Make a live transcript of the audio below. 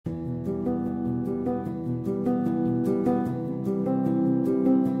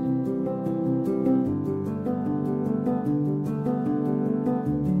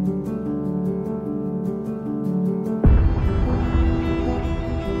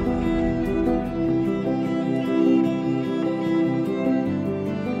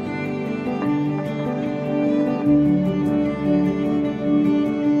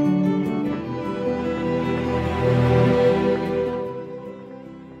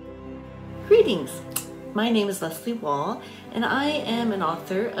Greetings! My name is Leslea Wahl, and I am an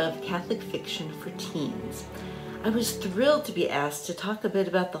author of Catholic fiction for teens. I was thrilled to be asked to talk a bit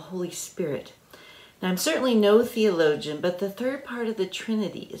about the Holy Spirit. Now, I'm certainly no theologian, but the third part of the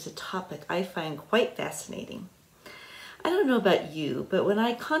Trinity is a topic I find quite fascinating. I don't know about you, but when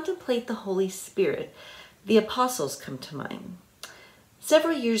I contemplate the Holy Spirit, the apostles come to mind.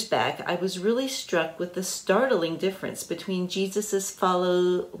 Several years back, I was really struck with the startling difference between Jesus'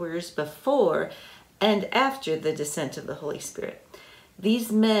 followers before and after the descent of the Holy Spirit.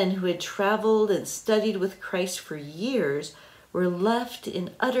 These men who had traveled and studied with Christ for years were left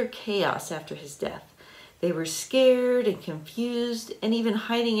in utter chaos after his death. They were scared and confused and even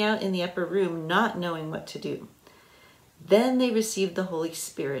hiding out in the upper room, not knowing what to do. Then they received the Holy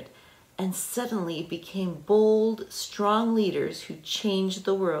Spirit and suddenly became bold, strong leaders who changed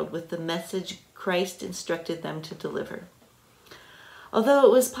the world with the message Christ instructed them to deliver.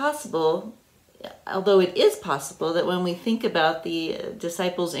 Although it is possible that when we think about the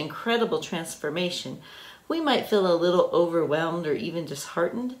disciples' incredible transformation, we might feel a little overwhelmed or even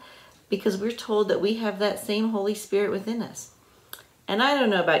disheartened because we're told that we have that same Holy Spirit within us. And I don't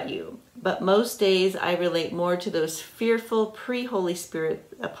know about you, but most days I relate more to those fearful pre-Holy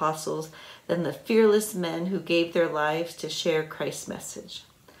Spirit apostles than the fearless men who gave their lives to share Christ's message.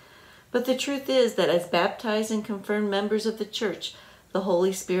 But the truth is that as baptized and confirmed members of the Church, the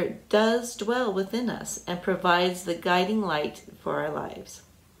Holy Spirit does dwell within us and provides the guiding light for our lives.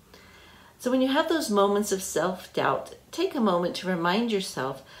 So when you have those moments of self-doubt, take a moment to remind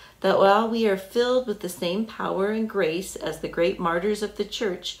yourself that while we are filled with the same power and grace as the great martyrs of the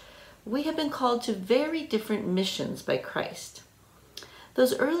Church, we have been called to very different missions by Christ.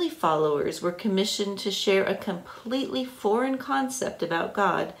 Those early followers were commissioned to share a completely foreign concept about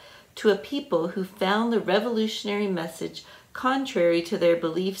God to a people who found the revolutionary message contrary to their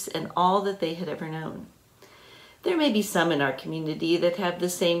beliefs and all that they had ever known. There may be some in our community that have the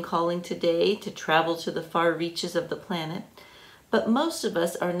same calling today to travel to the far reaches of the planet, but most of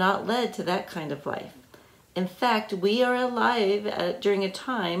us are not led to that kind of life. In fact, we are alive during a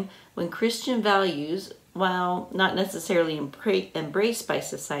time when Christian values, while not necessarily embraced by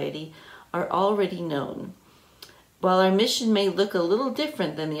society, are already known. While our mission may look a little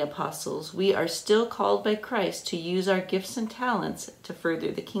different than the apostles, we are still called by Christ to use our gifts and talents to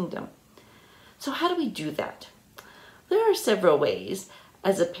further the kingdom. So how do we do that? There are several ways.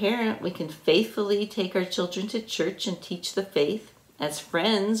 As a parent, we can faithfully take our children to church and teach the faith. As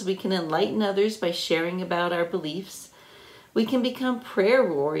friends, we can enlighten others by sharing about our beliefs. We can become prayer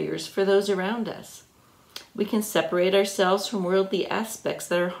warriors for those around us. We can separate ourselves from worldly aspects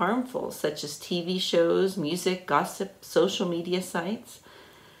that are harmful, such as TV shows, music, gossip, social media sites.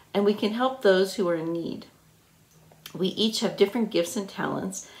 And we can help those who are in need. We each have different gifts and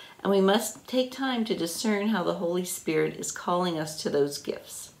talents, and we must take time to discern how the Holy Spirit is calling us to those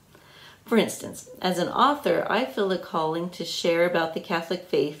gifts. For instance, as an author, I feel a calling to share about the Catholic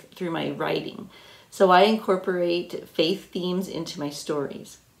faith through my writing, so I incorporate faith themes into my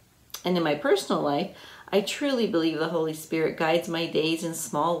stories. And in my personal life, I truly believe the Holy Spirit guides my days in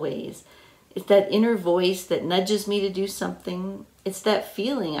small ways. It's that inner voice that nudges me to do something. It's that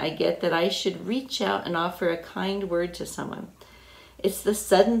feeling I get that I should reach out and offer a kind word to someone. It's the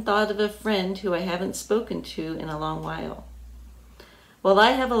sudden thought of a friend who I haven't spoken to in a long while. While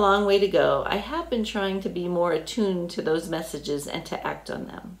I have a long way to go, I have been trying to be more attuned to those messages and to act on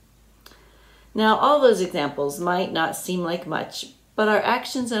them. Now, all those examples might not seem like much, but our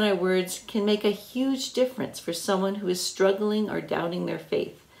actions and our words can make a huge difference for someone who is struggling or doubting their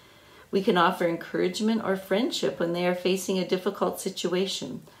faith. We can offer encouragement or friendship when they are facing a difficult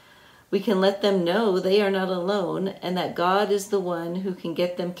situation. We can let them know they are not alone and that God is the one who can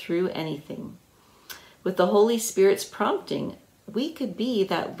get them through anything. With the Holy Spirit's prompting, we could be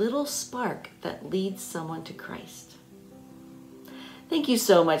that little spark that leads someone to Christ. Thank you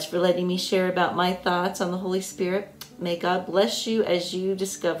so much for letting me share about my thoughts on the Holy Spirit. May God bless you as you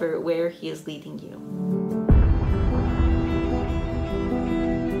discover where He is leading you.